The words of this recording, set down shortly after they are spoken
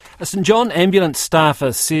A St John ambulance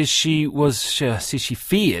staffer says she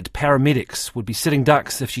feared paramedics would be sitting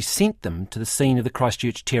ducks if she sent them to the scene of the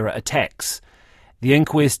Christchurch terror attacks. The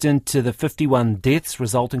inquest into the 51 deaths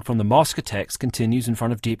resulting from the Mosque attacks continues in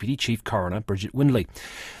front of Deputy Chief Coroner Brigette Windley.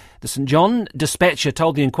 The St John dispatcher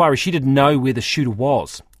told the inquiry she didn't know where the shooter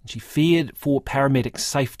was. She feared for paramedics'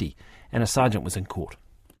 safety, and a sergeant was in court.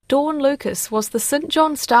 Dawn Lucas was the St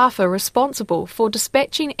John staffer responsible for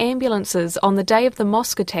dispatching ambulances on the day of the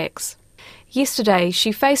mosque attacks. Yesterday,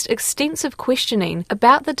 she faced extensive questioning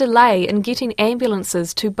about the delay in getting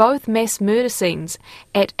ambulances to both mass murder scenes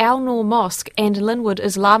at Noor Mosque and Linwood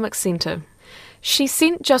Islamic Centre. She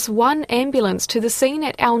sent just one ambulance to the scene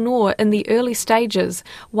at Noor in the early stages,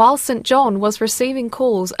 while St John was receiving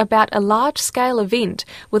calls about a large-scale event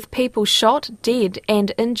with people shot, dead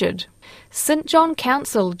and injured. St John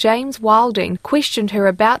Council James Wilding questioned her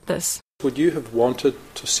about this. Would you have wanted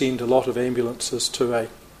to send a lot of ambulances to a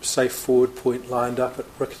safe forward point lined up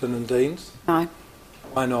at Brixton and Deans? No.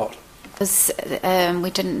 Why not? Because we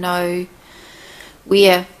didn't know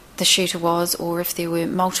where the shooter was or if there were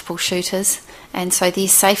multiple shooters, and so their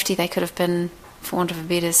safety, they could have been, for want of a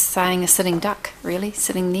better saying, a sitting duck, really,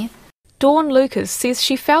 sitting there. Dawn Lucas says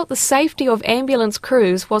she felt the safety of ambulance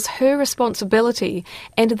crews was her responsibility,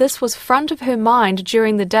 and this was front of her mind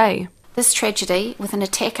during the day. This tragedy, with an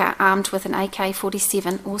attacker armed with an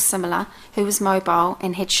AK-47 or similar, who was mobile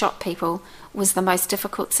and had shot people, was the most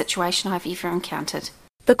difficult situation I've ever encountered.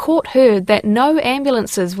 The court heard that no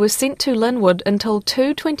ambulances were sent to Linwood until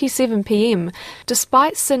 2:27 p.m,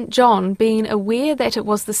 despite St John being aware that it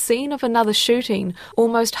was the scene of another shooting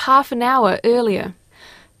almost half an hour earlier.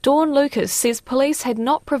 Dawn Lucas says police had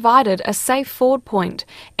not provided a safe forward point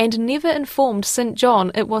and never informed St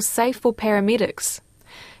John it was safe for paramedics.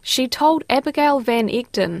 She told Abigail Van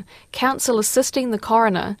Egden, counsel assisting the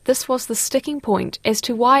coroner, this was the sticking point as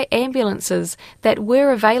to why ambulances that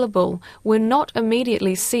were available were not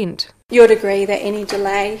immediately sent. You would agree that any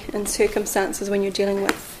delay in circumstances when you're dealing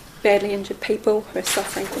with badly injured people who are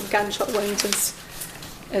suffering from gunshot wounds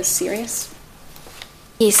is serious?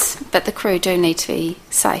 Yes, but the crew do need to be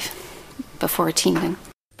safe before attending.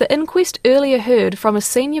 The inquest earlier heard from a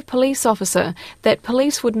senior police officer that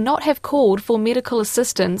police would not have called for medical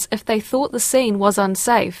assistance if they thought the scene was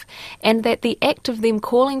unsafe, and that the act of them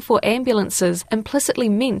calling for ambulances implicitly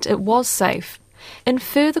meant it was safe. In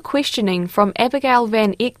further questioning from Abigail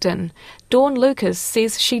Van Egden, Dawn Lucas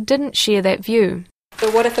says she didn't share that view.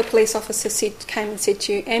 So what if a police officer came and said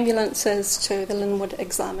to you, ambulances to the Linwood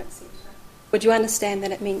Islamic Centre? Would you understand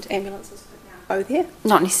that it meant ambulances could now go there?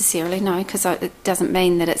 Not necessarily, no, because it doesn't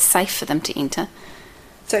mean that it's safe for them to enter.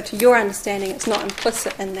 So to your understanding, it's not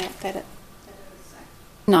implicit in that it is safe?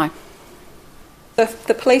 No. So if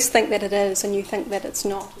the police think that it is and you think that it's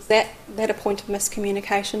not, is that a point of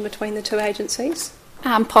miscommunication between the two agencies?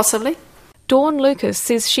 Possibly. Dawn Lucas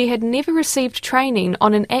says she had never received training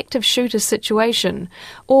on an active shooter situation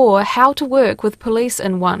or how to work with police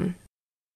in one.